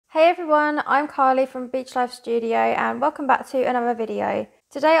everyone, I'm Carly from Beach Life Studio and welcome back to another video.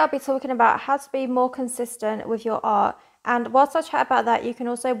 Today I'll be talking about how to be more consistent with your art, and whilst I chat about that you can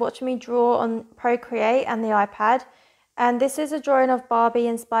also watch me draw on Procreate and the iPad. And this is a drawing of Barbie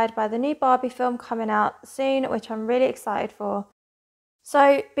inspired by the new Barbie film coming out soon, which I'm really excited for.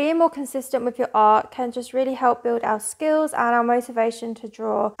 So being more consistent with your art can just really help build our skills and our motivation to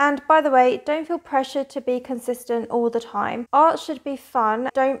draw. And by the way, don't feel pressured to be consistent all the time. Art should be fun.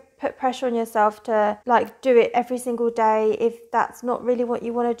 Don't put pressure on yourself to do it every single day if that's not really what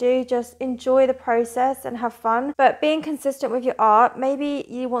you want to do. Just enjoy the process and have fun. But being consistent with your art, maybe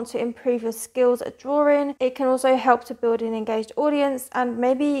you want to improve your skills at drawing. It can also help to build an engaged audience, and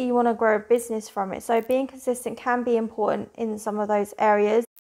maybe you want to grow a business from it. So being consistent can be important in some of those areas.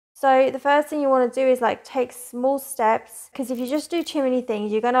 So the first thing you want to do is take small steps, because if you just do too many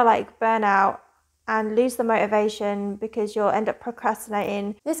things, you're going to burn out and lose the motivation because you'll end up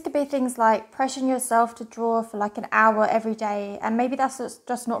procrastinating. This could be things like pressuring yourself to draw for an hour every day, and maybe that's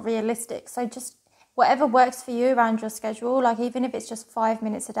just not realistic. So just whatever works for you around your schedule, even if it's just 5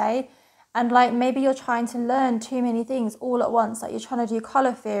 minutes a day. And maybe you're trying to learn too many things all at once, you're trying to do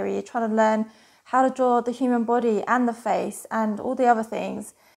color theory, you're trying to learn how to draw the human body and the face and all the other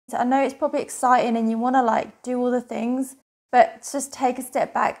things. So I know it's probably exciting and you want to do all the things, but just take a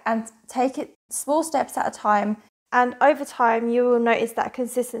step back and take it small steps at a time. And over time, you will notice that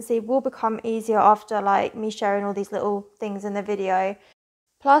consistency will become easier after me sharing all these little things in the video.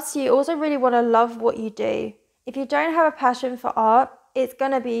 Plus, you also really want to love what you do. If you don't have a passion for art, it's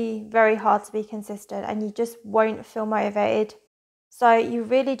going to be very hard to be consistent and you just won't feel motivated. So you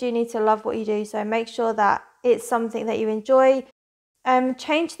really do need to love what you do. So make sure that it's something that you enjoy.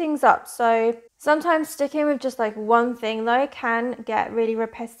 Change things up. So sometimes sticking with just one thing though can get really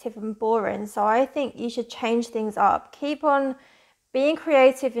repetitive and boring. So I think you should change things up. Keep on being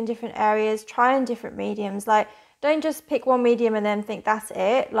creative in different areas, trying different mediums. Don't just pick one medium and then think that's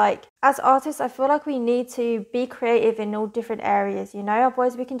it. As artists, I feel like we need to be creative in all different areas,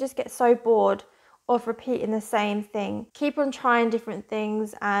 otherwise we can just get so bored of repeating the same thing. Keep on trying different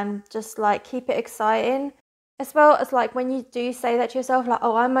things and just keep it exciting. As well as when you do say that to yourself,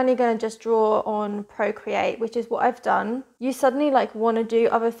 oh, I'm only going to just draw on Procreate, which is what I've done. You suddenly want to do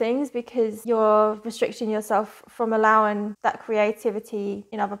other things because you're restricting yourself from allowing that creativity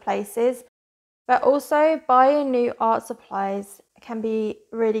in other places. But also buying new art supplies can be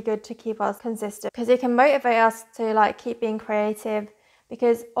really good to keep us consistent, because it can motivate us to keep being creative,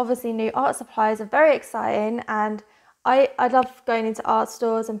 because obviously new art supplies are very exciting. And I love going into art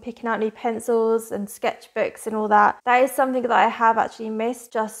stores and picking out new pencils and sketchbooks and all that. That is something that I have actually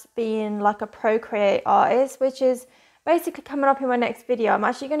missed, just being a Procreate artist, which is basically coming up in my next video. I'm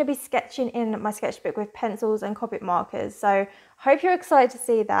actually going to be sketching in my sketchbook with pencils and Copic markers. So I hope you're excited to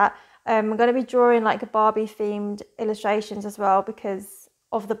see that. I'm going to be drawing a Barbie themed illustrations as well because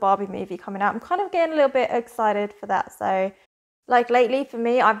of the Barbie movie coming out. I'm kind of getting a little bit excited for that. So lately for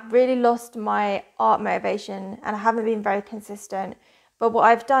me, I've really lost my art motivation and I haven't been very consistent. But what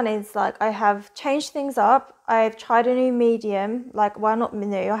I've done is I have changed things up. I've tried a new medium, well, not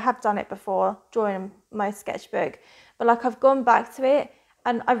new, I have done it before, drawing my sketchbook, but I've gone back to it.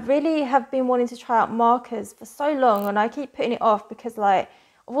 And I really have been wanting to try out markers for so long, and I keep putting it off because of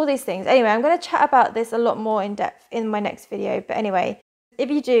all these things. Anyway, I'm going to chat about this a lot more in depth in my next video. But anyway, if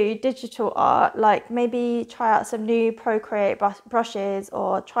you do digital art, maybe try out some new Procreate brushes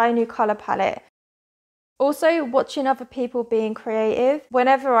or try a new color palette. Also, watching other people being creative.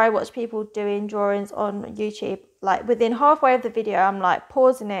 Whenever I watch people doing drawings on YouTube, within halfway of the video, I'm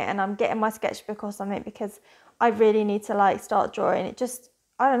pausing it and I'm getting my sketchbook or something because I really need to start drawing.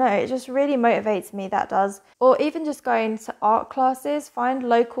 I don't know, it just really motivates me, that does. Or even just going to art classes, find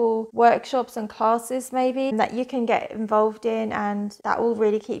local workshops and classes maybe that you can get involved in, and that will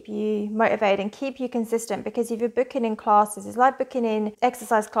really keep you motivated and keep you consistent. Because if you're booking in classes, it's like booking in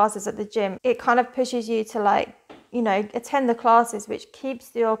exercise classes at the gym. It kind of pushes you to attend the classes, which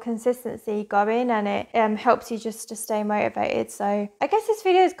keeps your consistency going, and it helps you just to stay motivated. So I guess this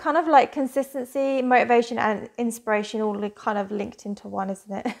video is kind of consistency, motivation and inspiration all kind of linked into one,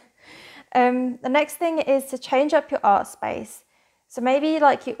 isn't it? The next thing is to change up your art space. So maybe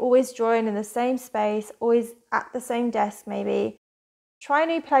you're always drawing in the same space, always at the same desk maybe. Try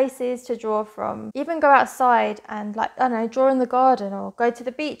new places to draw from. Even go outside and I don't know, draw in the garden, or go to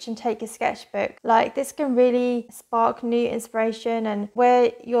the beach and take a sketchbook. This can really spark new inspiration, and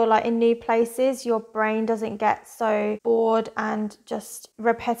where you're in new places, your brain doesn't get so bored and just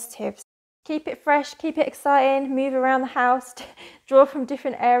repetitive. keep it fresh, keep it exciting, move around the house, draw from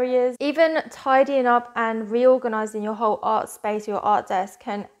different areas. Even tidying up and reorganizing your whole art space, your art desk,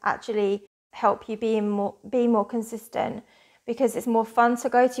 can actually help you be more consistent, because it's more fun to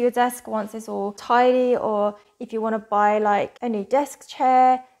go to your desk once it's all tidy. Or if you want to buy like a new desk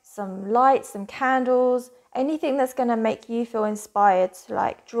chair, some lights, some candles, anything that's going to make you feel inspired to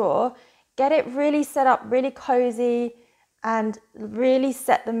like draw, get it really set up, really cozy, and really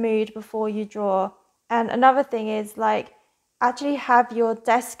set the mood before you draw. And another thing is like actually have your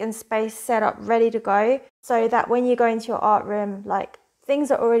desk and space set up ready to go, so that when you go into your art room, like things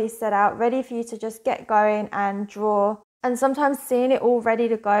are already set out, ready for you to just get going and draw. And sometimes seeing it all ready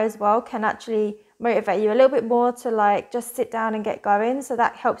to go as well can actually motivate you a little bit more to like just sit down and get going. So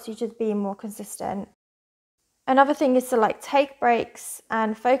that helps you just be more consistent. Another thing is to like take breaks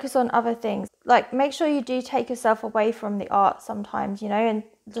and focus on other things. Like make sure you do take yourself away from the art sometimes, you know, and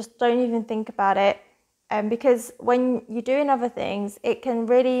just don't even think about it. Because when you're doing other things, it can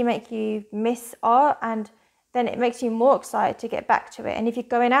really make you miss art, and then it makes you more excited to get back to it. And if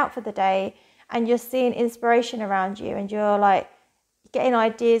you're going out for the day and you're seeing inspiration around you and you're like getting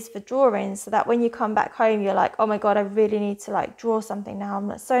ideas for drawings, so that when you come back home, you're like, oh my God, I really need to like draw something now. I'm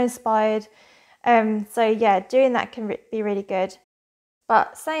like so inspired. So yeah, doing that can be really good.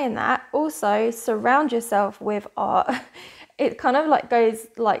 But saying that, also surround yourself with art. It kind of like goes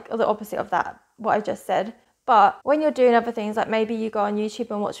like the opposite of that, what I just said. But when you're doing other things, like maybe you go on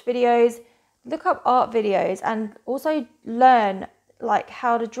YouTube and watch videos, look up art videos, and also learn like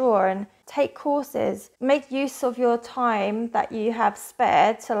how to draw and take courses. Make use of your time that you have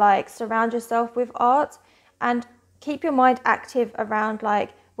spare to like surround yourself with art, and keep your mind active around like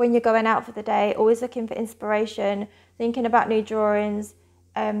when you're going out for the day, always looking for inspiration, thinking about new drawings,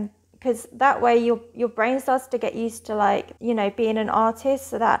 because that way your brain starts to get used to like, you know, being an artist,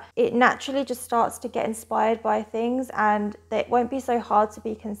 so that it naturally just starts to get inspired by things, and it won't be so hard to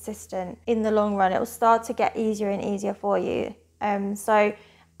be consistent in the long run. It will start to get easier and easier for you. So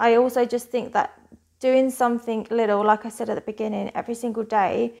I also just think that doing something little, like I said at the beginning, every single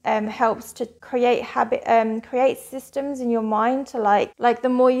day helps to create create systems in your mind to like the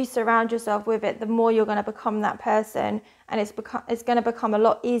more you surround yourself with it, the more you're going to become that person, and it's going to become a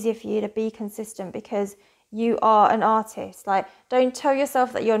lot easier for you to be consistent, because you are an artist. Like, don't tell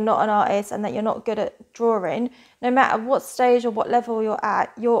yourself that you're not an artist and that you're not good at drawing. No matter what stage or what level you're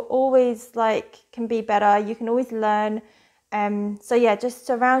at, you're always like can be better. You can always learn. So yeah, just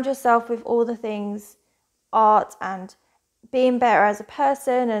surround yourself with all the things, art and being better as a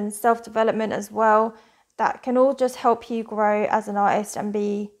person and self-development as well, that can all just help you grow as an artist and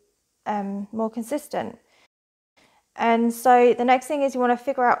be more consistent. And so the next thing is you want to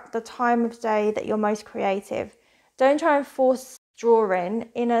figure out the time of day that you're most creative. Don't try and force drawing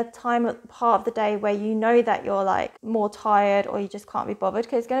in a part of the day where you know that you're like more tired or you just can't be bothered,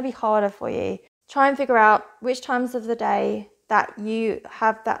 because it's going to be harder for you. Try and figure out which times of the day that you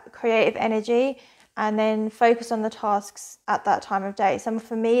have that creative energy, and then focus on the tasks at that time of day. So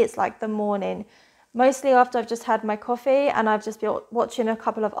for me, it's like the morning, mostly after I've just had my coffee and I've just been watching a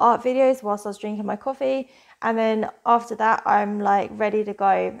couple of art videos whilst I was drinking my coffee. And then after that, I'm like ready to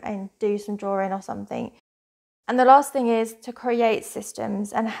go and do some drawing or something. And the last thing is to create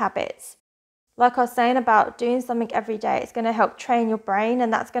systems and habits. Like I was saying about doing something every day, it's going to help train your brain,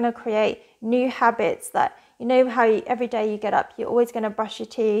 and that's going to create new habits that, you know, how every day you get up, you're always going to brush your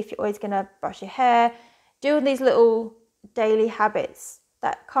teeth, you're always going to brush your hair, do all these little daily habits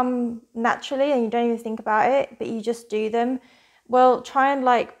that come naturally and you don't even think about it, but you just do them. Well, try and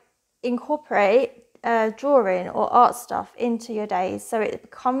like incorporate drawing or art stuff into your days, so it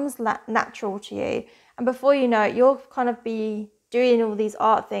becomes natural to you. And before you know it, you'll kind of be doing all these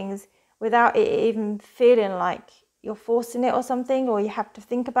art things without it even feeling like you're forcing it or something, or you have to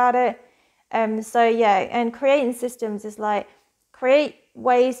think about it. So yeah, and creating systems is like create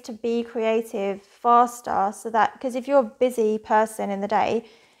ways to be creative faster, so that, because if you're a busy person in the day,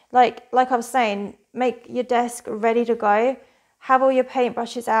 like I was saying, make your desk ready to go, have all your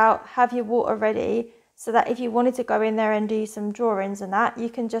paintbrushes out, have your water ready, so that if you wanted to go in there and do some drawings and that, you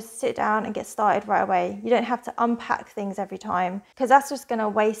can just sit down and get started right away. You don't have to unpack things every time, because that's just going to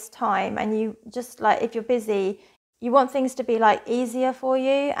waste time. And you just like, if you're busy, you want things to be like easier for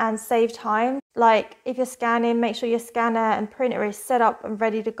you and save time. Like if you're scanning, make sure your scanner and printer is set up and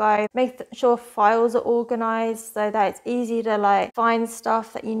ready to go. Make sure files are organized so that it's easy to like find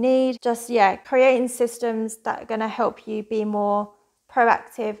stuff that you need. Just yeah, creating systems that are going to help you be more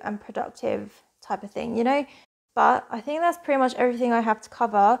proactive and productive type of thing, you know. But I think that's pretty much everything I have to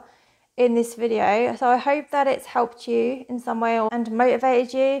cover. in this video. So I hope that it's helped you in some way and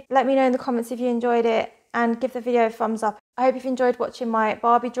motivated you. Let me know in the comments if you enjoyed it and give the video a thumbs up. I hope you've enjoyed watching my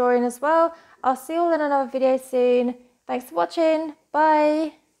Barbie drawing as well. I'll see you all in another video soon. Thanks for watching.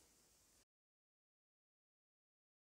 Bye.